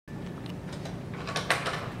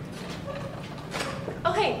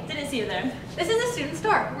hey, didn't see you there. This is a student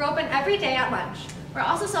store. We're open every day at lunch. We're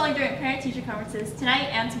also selling during parent-teacher conferences tonight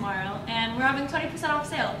and tomorrow, and we're having 20% off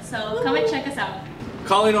sale, so come and check us out.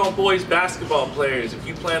 Calling all boys basketball players, if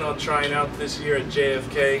you plan on trying out this year at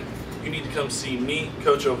JFK, you need to come see me,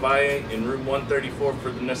 Coach Ovalle, in room 134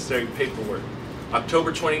 for the necessary paperwork.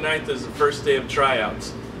 October 29th is the first day of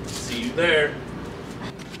tryouts. See you there.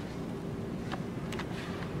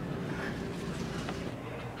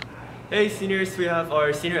 Hey seniors, we have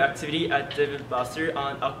our senior activity at David Buster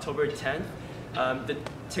on October 10th. The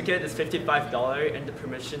ticket is $55 and the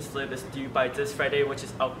permission slip is due by this Friday, which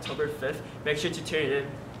is October 5th. Make sure to turn it in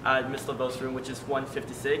at Miss LaBelle's room, which is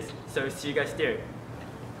 156. So see you guys there.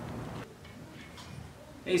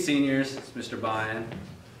 Hey seniors, it's Mr. Byan.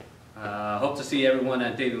 Hope to see everyone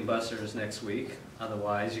at Dave & Buster's next week.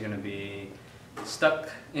 Otherwise, you're going to be stuck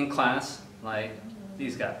in class like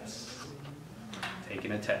these guys,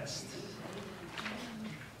 taking a test.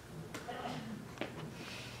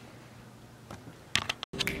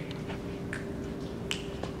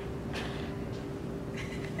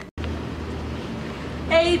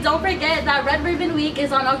 Hey, don't forget that Red Ribbon Week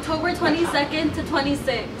is on October 22nd to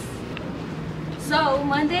 26th. So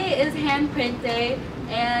Monday is handprint day,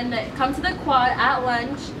 and come to the quad at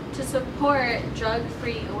lunch to support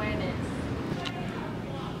drug-free awareness.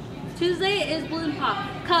 Tuesday is balloon pop.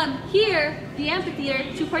 Come here, the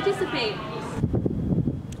amphitheater, to participate.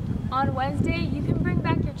 On Wednesday, you can bring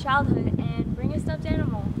back your childhood and bring a stuffed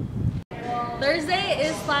animal. Thursday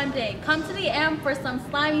is slime day. Come to the amp for some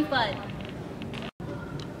slimy fun.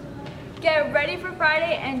 Get ready for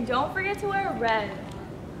Friday and don't forget to wear red.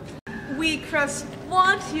 We just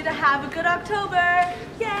want you to have a good October.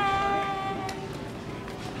 Yay!